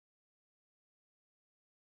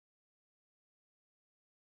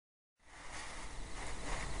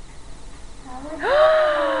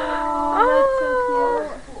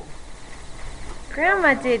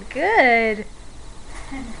Grandma did good.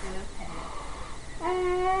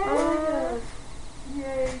 Oh.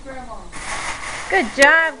 Yay, Grandma. Good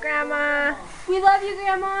job, Grandma. We love you,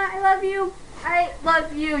 Grandma. I love you. I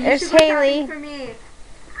love you. You There's should go Haley. shopping for me.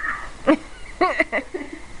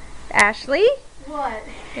 Ashley What?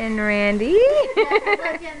 and Randy.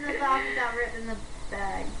 Let's getting this off without ripping the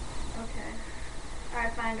bag. Okay.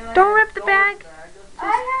 Alright, fine, go ahead. Don't rip the bag.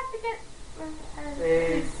 I have to get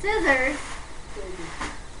scissors.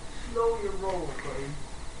 Slow your roll, buddy.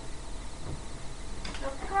 The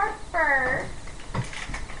cart first.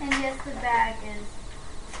 And yes, the bag is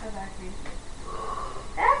a bag for you.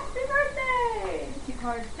 Happy birthday!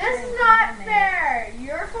 This is not fair.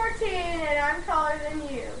 You're 14 and I'm taller than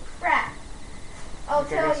you. Crap. I'll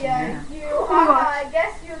tell ya. You, haha, I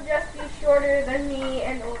guess you'll just be shorter than me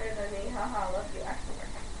and older than me. Haha, love you, Ashley.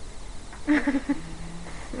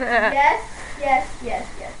 Yes.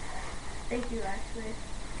 Thank you, Ashley.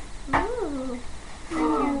 Ooh. Thank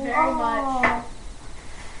you very much. I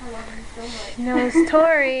love you so much. She knows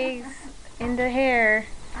Torri's into hair.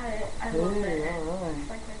 I love it. It's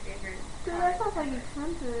like my favorite. Dude, that sounds like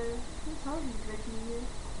expensive. Who tells you Vicky?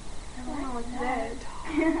 I don't know what's that.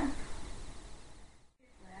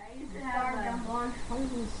 I used to have Blonde. I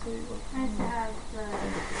used to have the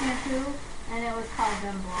shampoo, and it was called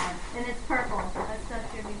Dem Blonde. And it's purple. That stuff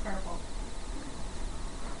should be purple.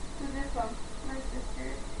 Who's this from? My sister.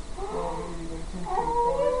 Oh, it's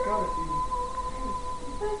gotta be.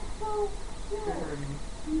 That's so cute.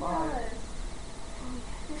 He does.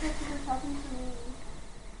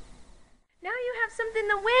 Now you have something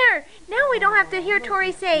to wear. Now we don't have to hear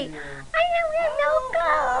Torri say, I don't wear no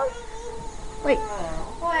clothes. Wait.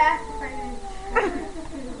 Oh, I asked if I didn't.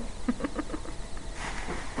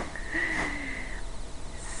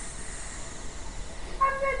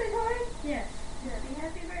 Happy birthday, Torri. Yes.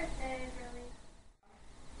 Happy birthday, really.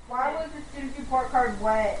 Why was the student report card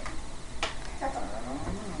wet?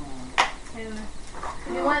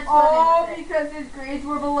 We went Oh, swimming. because his grades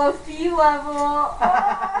were below sea level.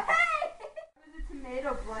 Oh, hey! Why was the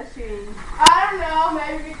tomato blushing? I don't know,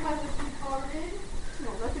 maybe because it's retarded. No,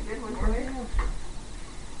 that's a good one, Torri.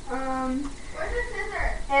 Where's the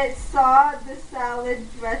scissors? It saw the salad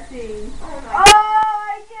dressing. Oh my Oh, I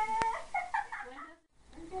get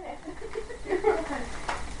it!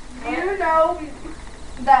 Do you know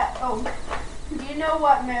that, do you know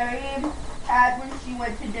what Mary had when she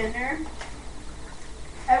went to dinner?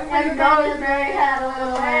 Everybody knows Mary had a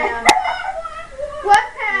little lamb. What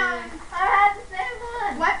pound? I had the same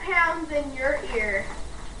one. What pound's in your ear?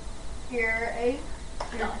 Ear ache.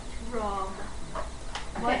 Not wrong.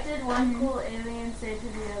 What did one cool alien say to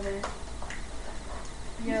the other?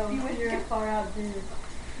 Yo, you're a far out dude.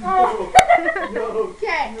 No.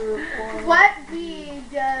 Okay. What bee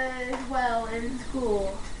does well in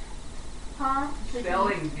school? Huh?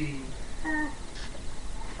 Spelling bee.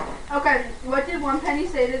 Okay, what did one penny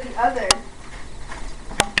say to the other?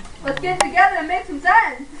 Let's get together and make some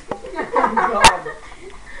sense.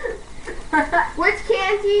 Which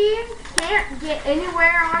candy can't get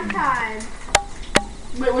anywhere on time?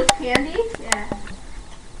 Wait, which candy? Yeah.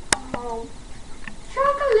 Oh,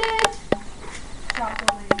 Chocolate.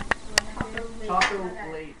 Chocolate.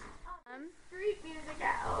 Street music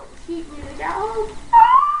out. Sheet music out.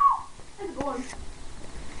 that's a good one.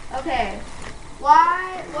 Okay.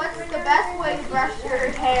 What's the best way to brush your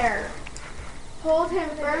hair? Hold him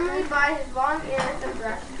firmly by his long ears and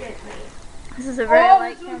brush gently. This is a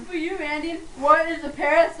very This one's for you, Andy. What is a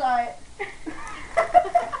parasite?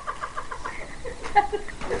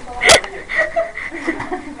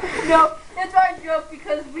 No, it's our joke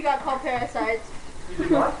because we got called parasites. You did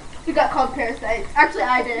what? We got called parasites. Actually,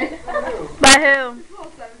 I did. By who?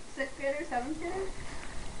 Sixth grader, seventh grader?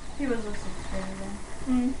 He was a 6th grader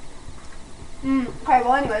then. Okay,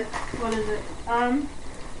 well anyways, what is it?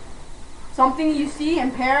 Something you see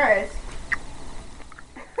in Paris.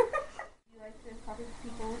 You like to copy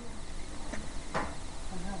people?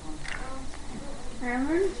 I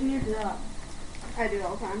remember she needs it up. I do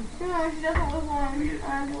all the time. No, she doesn't live on.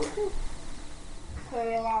 I do it too. So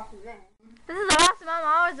we lost it then. This is awesome. I'm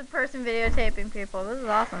always a person videotaping people. This is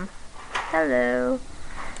awesome. Hello.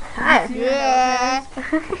 Hi. Yeah.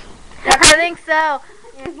 I think so.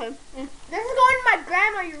 This is going to my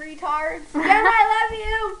grandma, you retards. Grandma, I love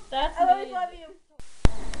you. That's I always love you.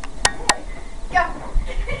 Go.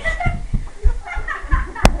 Your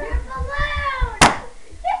balloon.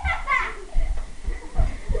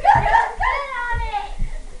 Go sit on it.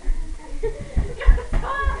 Go.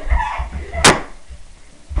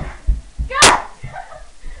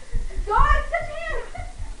 Go. Go.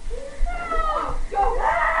 Go. Go. Go.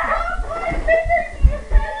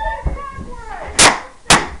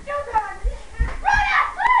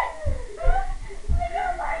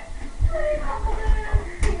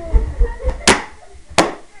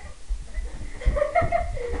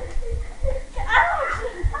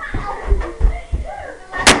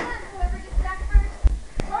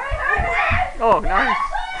 Oh, nice.